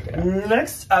did pick it up.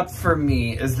 Next up for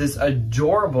me is this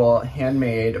adorable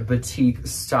handmade batik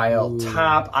style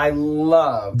top. I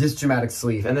love this dramatic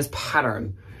sleeve and this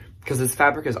pattern, because this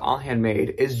fabric is all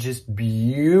handmade, is just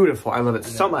beautiful. I love it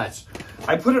so much.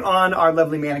 I put it on our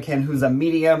lovely mannequin who's a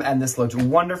medium, and this looked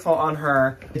wonderful on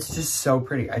her. It's just so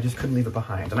pretty. I just couldn't leave it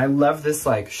behind. And I love this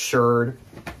like shirred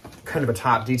kind of a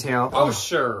top detail. Oh,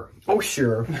 sure. Oh,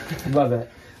 sure. Love it.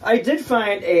 I did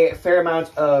find a fair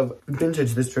amount of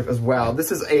vintage this trip as well.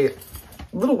 This is a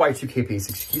little Y2K piece,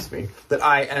 excuse me, that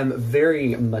I am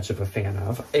very much of a fan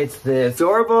of. It's this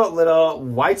adorable little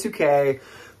Y2K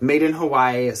made in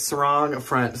Hawaii sarong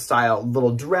front style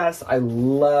little dress. I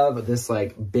love this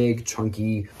like big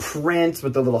chunky print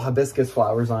with the little hibiscus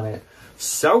flowers on it.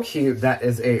 So cute. That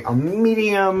is a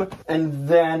medium. And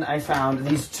then I found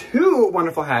these two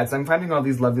wonderful hats. I'm finding all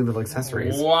these lovely little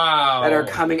accessories. Wow. That are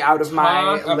coming out of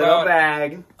my little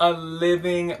bag. A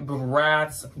living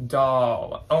Bratz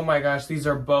doll. Oh my gosh, these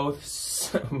are both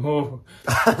so...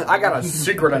 I got a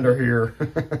secret under here.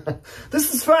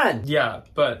 This is fun. Yeah,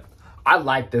 but... I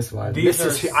like this one. These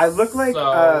are I look like,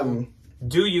 so...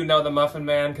 Do you know the Muffin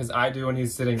Man? Because I do, and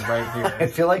he's sitting right here. I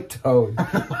feel like Toad.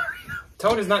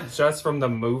 Toad is not just from the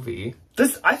movie.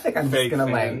 I think I'm just gonna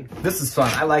fan. like, this is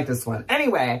fun. I like this one.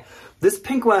 Anyway, this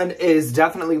pink one is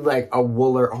definitely like a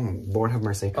wooler, oh Lord have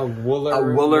mercy. A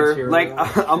wooler material. Like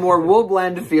a more wool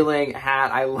blend feeling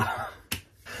hat. I love.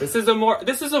 This is a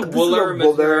wooler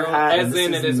material, hat, as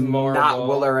in it is more not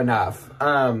wool. wooler enough.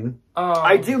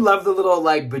 I do love the little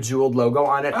like bejeweled logo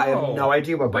on it. I have no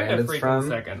idea what brand it's from.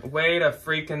 Wait a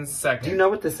freaking second. Do you know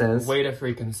what this is? Wait a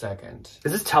freaking second.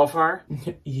 Is this Telfar?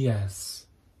 Yes,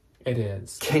 it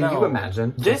is. Can you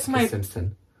imagine? This might...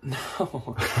 Simpson.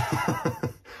 No.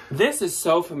 This is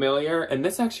so familiar, and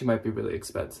this actually might be really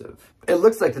expensive. It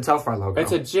looks like the Telfar logo.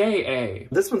 It's a JA.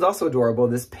 This one's also adorable.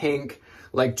 This pink,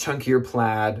 like chunkier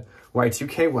plaid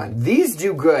Y2K one. These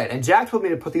do good, and Jack told me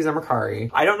to put these on Mercari.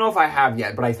 I don't know if I have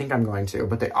yet, but I think I'm going to.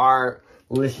 But they are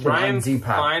listed Ryan's on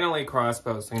Depop. Finally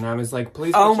cross-posting, and I was like,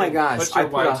 please oh my gosh, I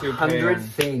put Y2K 100 on.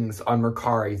 things on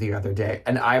Mercari the other day,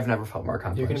 and I've never felt more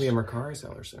accomplished. You're gonna be a Mercari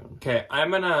seller soon. Okay,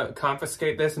 I'm gonna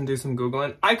confiscate this and do some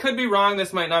Googling. I could be wrong,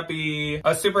 this might not be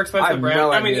a super expensive brand.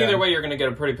 No I mean, idea. either way, you're gonna get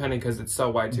a pretty penny because it's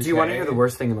so Y2K. Do you want to hear the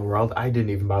worst thing in the world? I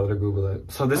didn't even bother to Google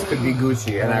it. So this could be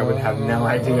Gucci, and I would have no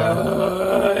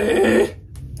idea.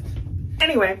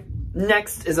 Anyway,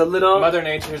 next is a little... Mother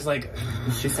Nature's like...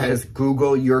 She says,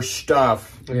 Google your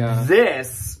stuff. Yeah.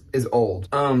 This is old.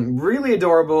 Really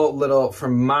adorable little,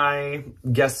 from my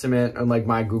guesstimate, or like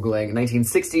my Googling,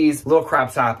 1960s little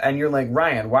crop top. And you're like,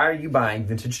 Ryan, why are you buying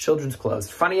vintage children's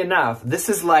clothes? Funny enough, this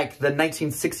is like the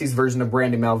 1960s version of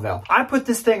Brandy Melville. I put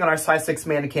this thing on our size 6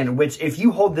 mannequin, which if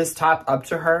you hold this top up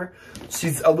to her,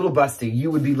 she's a little busty. You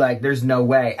would be like, there's no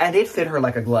way. And it fit her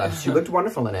like a glove. She looked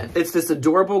wonderful in it. It's this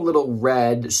adorable little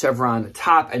red chevron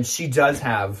top, and she's got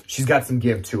some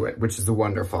give to it, which is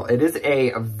wonderful. It is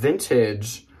a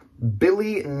vintage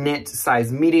Billy knit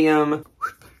size medium.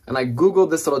 And I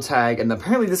Googled this little tag, and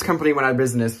apparently this company went out of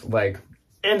business like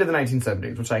end of the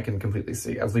 1970s, which I can completely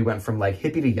see as we went from like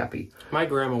hippie to yuppie. My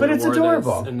grandma but it's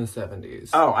adorable. This in the 70s.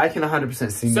 Oh, I can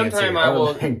 100% see sometime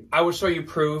I will show you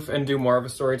proof and do more of a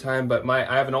story time, but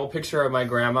I have an old picture of my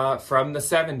grandma from the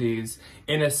 70s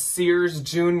in a Sears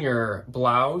Junior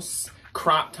blouse,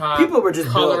 crop top, people were just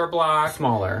color block,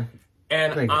 smaller.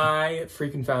 And I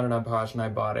freaking found it on Posh, and I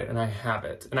bought it, and I have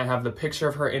it. And I have the picture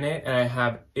of her in it, and I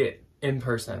have it in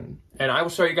person. And I will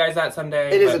show you guys that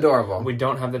someday. It is adorable. We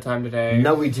don't have the time today.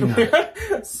 No, we do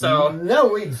not. So. No,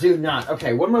 we do not.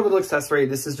 Okay, one more little accessory.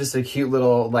 This is just a cute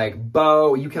little, like,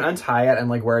 bow. You can untie it and,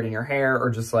 like, wear it in your hair,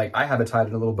 or just, like, I have it tied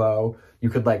in a little bow. You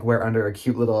could, like, wear under a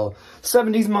cute little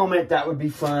 70s moment. That would be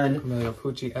fun. Camilla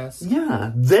Pucci-esque.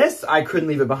 Yeah. This, I couldn't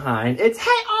leave it behind. It's Hey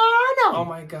Arnold! Oh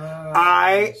my god.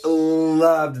 I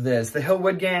loved this. The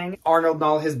Hillwood Gang, Arnold and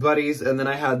all his buddies, and then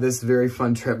I had this very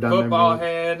fun trip down Football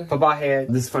Football head.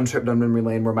 This fun trip down memory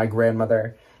lane where my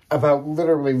grandmother about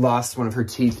literally lost one of her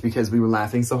teeth because we were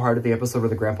laughing so hard at the episode where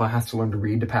the grandpa has to learn to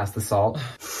read to pass the salt.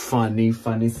 Funny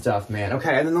stuff, man.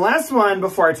 Okay, and then the last one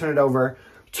before I turn it over,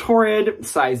 Torrid,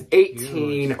 size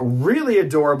 18, cute. Really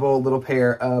adorable little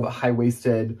pair of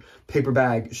high-waisted paper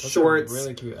bag shorts.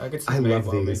 Really cute. I love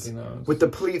these. With the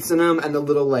pleats in them and the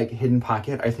little, like, hidden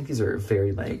pocket. I think these are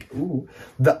very, like, ooh,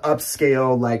 the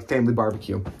upscale, like, family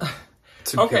barbecue.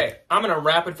 Okay, I'm going to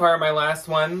rapid fire my last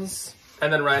ones.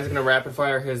 And then Ryan's gonna rapid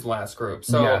fire his last group.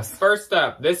 So first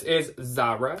up, this is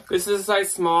Zara. This is a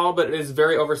size small, but it is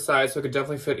very oversized, so it could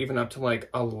definitely fit even up to like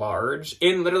a large.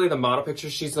 In literally the model picture,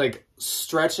 she's like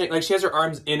stretching, like she has her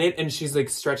arms in it and she's like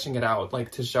stretching it out,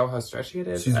 like to show how stretchy it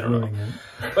is. She's I don't know.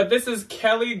 it. But this is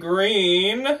Kelly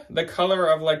Green, the color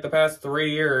of like the past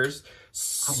 3 years.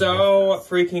 So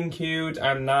freaking cute.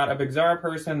 I'm not a big Zara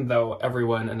person, though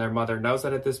everyone and their mother knows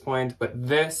that at this point, but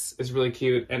this is really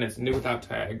cute and it's new without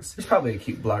tags. There's probably a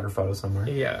cute blogger photo somewhere.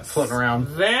 Yes. Floating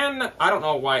around. Then, I don't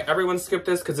know why everyone skipped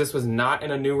this, because this was not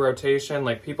in a new rotation.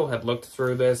 Like, people had looked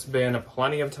through this bin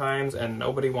plenty of times and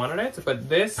nobody wanted it, but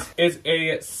this is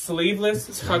a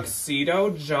sleeveless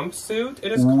tuxedo jumpsuit,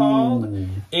 it is called,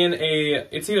 in a,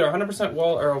 it's either 100%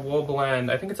 wool or a wool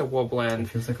blend. I think it's a wool blend. It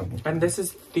feels like a wool. And this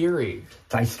is Theory.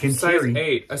 Size Theory.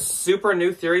 8. A super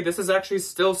new Theory. This is actually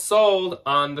still sold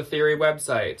on the Theory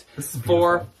website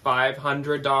for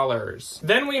 $500.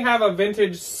 Then we have a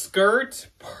vintage skirt.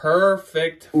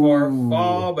 Perfect for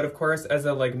fall, but of course as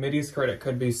a like midi skirt it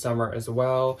could be summer as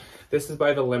well. This is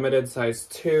by the Limited size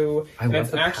 2. And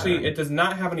it's actually, it does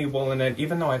not have any wool in it,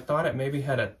 even though I thought it maybe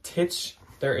had a titch.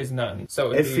 There is none.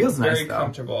 So it feels very nice,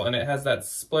 comfortable. And it has that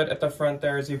split at the front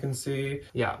there, as you can see.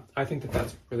 Yeah, I think that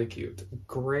that's really cute.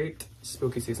 Great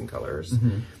spooky season colors.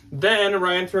 Then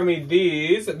Ryan threw me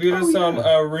these. These are some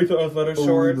Aretha Athletic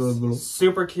shorts.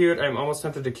 Super cute. I'm almost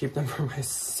tempted to keep them for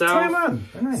myself. Try them on.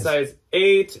 They're nice. Size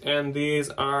 8. And these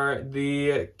are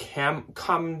the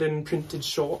Camden printed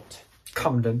short.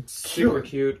 Camden. Super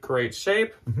cute. Great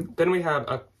shape. Then we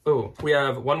have we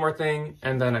have one more thing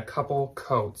and then a couple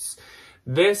coats.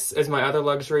 This is my other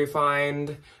luxury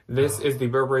find. This is the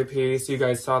Burberry piece. You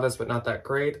guys saw this, but not that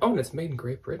great. Oh, and it's made in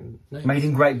Great Britain. Nice. Made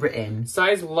in Great Britain.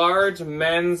 Size large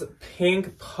men's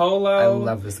pink polo. I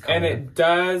love this color. And it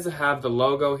does have the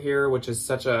logo here, which is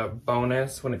such a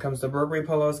bonus when it comes to Burberry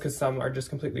polos, because some are just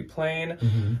completely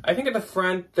plain. I think at the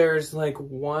front, there's like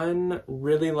one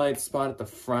really light spot at the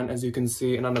front, as you can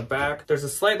see. And on the back, there's a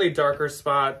slightly darker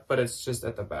spot, but it's just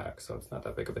at the back, so it's not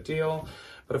that big of a deal.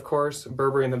 But of course,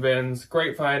 Burberry in the bins,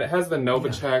 great find. It has the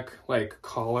Novacek like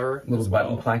collar, little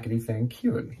button plackety thing,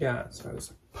 cute. Yeah, so I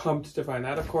was pumped to find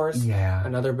that. Of course, yeah,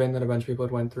 another bin that a bunch of people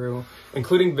had went through,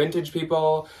 including vintage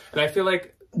people, and I feel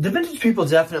like the vintage people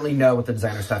definitely know what the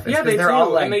designer stuff is. Yeah, they they're do,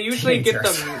 all, like, and they usually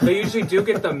teenagers. get them. They usually do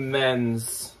get the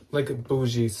men's like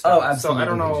bougie stuff. Oh, absolutely. So I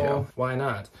don't know why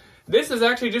not. This is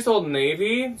actually just Old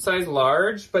Navy, size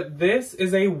large, but this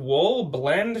is a wool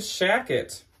blend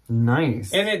shacket.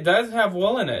 Nice. And it does have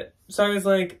wool in it. So I was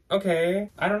like, okay,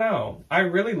 I don't know. I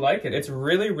really like it. It's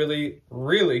really, really,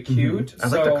 really cute. I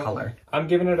like the color. I'm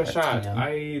giving it a shot.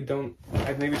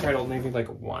 I've maybe tried Old Navy like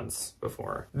once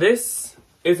before. This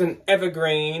is an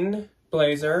evergreen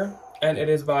blazer, and it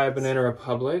is by Banana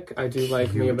Republic. I do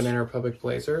like me a Banana Republic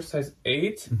blazer. Size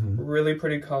 8, really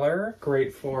pretty color.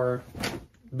 Great for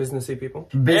businessy people.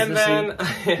 And then I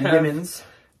have women's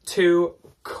 2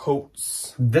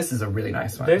 coats. This is a really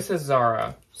nice one. This is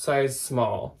Zara, size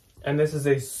small. And this is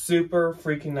a super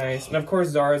freaking nice, and of course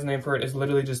Zara's name for it is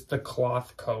literally just the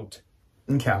cloth coat.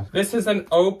 Okay. This is an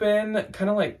open,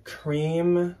 kind of like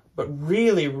cream, but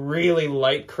really, really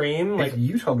light cream. Like, if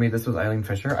you told me this was Eileen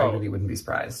Fisher, I really wouldn't be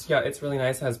surprised. Yeah, it's really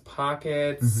nice. It has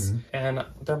pockets, and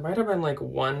there might have been like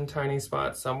one tiny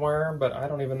spot somewhere, but I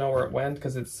don't even know where it went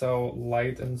because it's so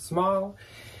light and small.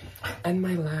 And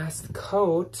my last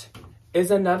coat is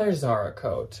another Zara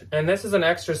coat. And this is an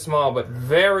extra small, but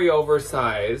very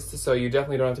oversized. So you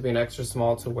definitely don't have to be an extra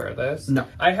small to wear this. No.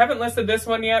 I haven't listed this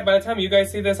one yet. By the time you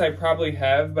guys see this, I probably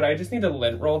have, but I just need to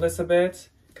lint roll this a bit.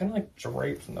 Kind of like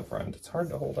draped in the front. It's hard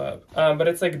to hold up. But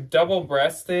it's like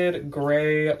double-breasted,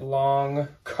 gray, long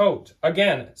coat.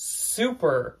 Again,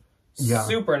 super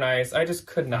nice. I just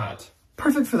could not.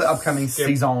 Perfect for the upcoming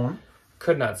season.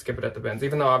 Could not skip it at the bins,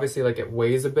 even though obviously like it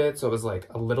weighs a bit, so it was like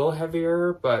a little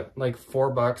heavier, but like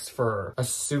 $4 for a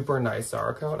super nice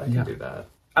Zara coat, I can do that.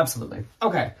 Absolutely.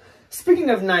 Okay. Speaking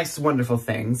of nice, wonderful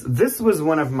things, this was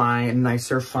one of my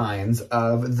nicer finds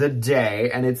of the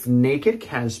day, and it's Naked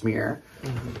Cashmere,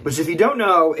 which if you don't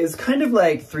know, is kind of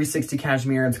like 360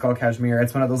 cashmere and skull cashmere.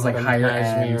 It's one of those like higher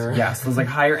end, those like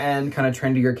higher end kind of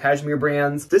trendier cashmere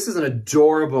brands. This is an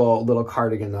adorable little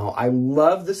cardigan though. I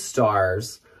love the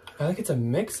stars. I think it's a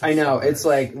mix of I know, stars. It's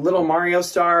like little Mario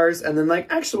stars and then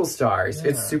like actual stars. Yeah.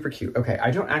 It's super cute. Okay,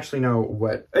 I don't actually know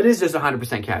what... It is just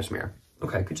 100% cashmere.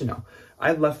 Okay, good to know.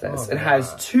 I love this. It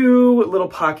has 2 little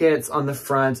pockets on the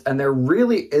front, and there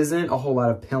really isn't a whole lot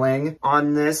of pilling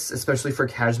on this, especially for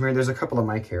cashmere. There's a couple of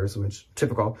mic hairs, which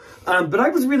typical. But I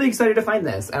was really excited to find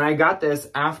this, and I got this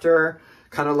after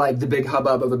kind of like the big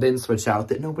hubbub of a bin switch out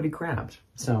that nobody grabbed.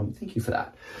 So thank you for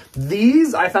that.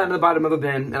 These I found at the bottom of a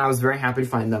bin, and I was very happy to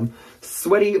find them.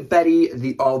 Sweaty Betty,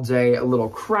 the all-day little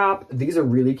crop. These are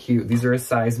really cute. These are a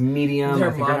size medium. They're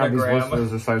I think I have these monogram. listed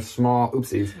as a size small.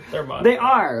 Oopsies. They're monogram. They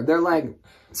are. They're like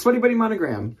Sweaty Betty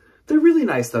monogram. They're really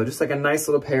nice though. Just like a nice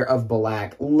little pair of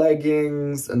black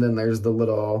leggings, and then there's the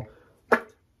little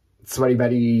Sweaty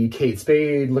Betty, Kate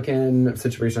Spade looking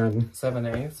situation.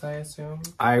 7/8, I assume.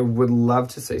 I would love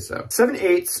to say so.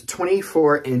 7/8,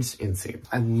 24-inch inseam.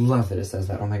 I love that it says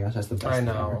that. Oh my gosh, that's the best I thing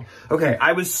know. ever. Okay,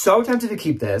 I was so tempted to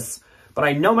keep this, but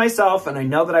I know myself and I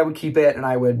know that I would keep it and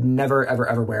I would never, ever,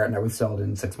 ever wear it and I would sell it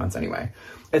in 6 months anyway.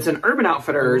 It's an Urban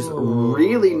Outfitters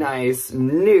really nice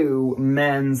new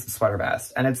men's sweater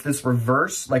vest. And it's this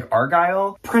reverse like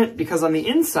Argyle print because on the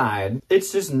inside,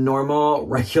 it's just normal,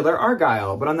 regular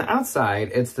Argyle. But on the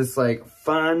outside, it's this like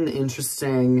fun,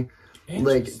 interesting,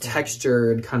 like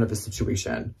textured kind of a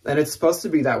situation. And it's supposed to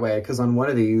be that way because on one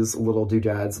of these little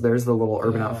doodads, there's the little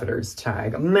Urban Outfitters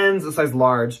tag. Men's, a size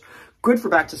large. Good for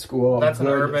back to school. That's an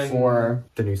good Urban for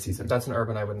the new season. That's an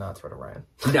Urban I would not throw to Ryan.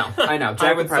 No, I know.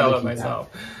 I would sell it myself.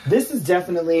 This is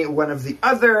definitely one of the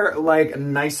other like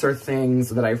nicer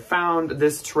things that I found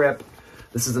this trip.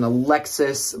 This is an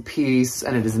Alexis piece,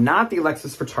 and it is not the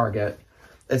Alexis for Target.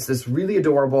 It's this really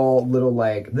adorable little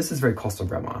like, this is very coastal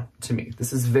grandma to me.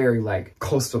 This is very like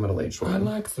coastal middle-aged woman.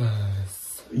 Alexis.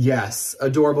 Yes,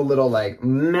 adorable little like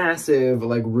massive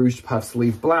like ruched puff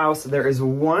sleeve blouse. There is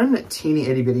one teeny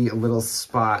itty bitty little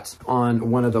spot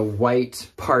on one of the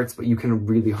white parts, but you can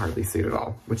really hardly see it at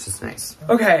all, which is nice.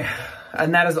 Okay,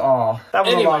 and that is all. That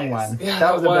was a long one. Yeah,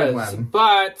 that was a big one.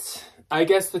 But I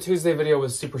guess the Tuesday video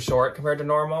was super short compared to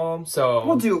normal, so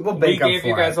we'll we gave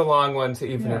you guys a long one to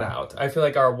even it out. I feel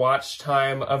like our watch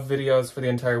time of videos for the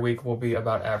entire week will be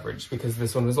about average because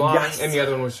this one was long and the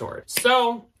other one was short.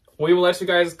 So we will let you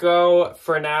guys go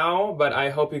for now, but I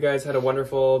hope you guys had a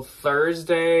wonderful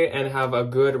Thursday and have a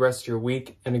good rest of your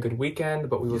week and a good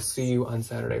weekend, but we will see you on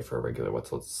Saturday for a regular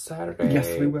What's Lit Saturday.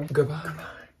 Yes, we will. Goodbye.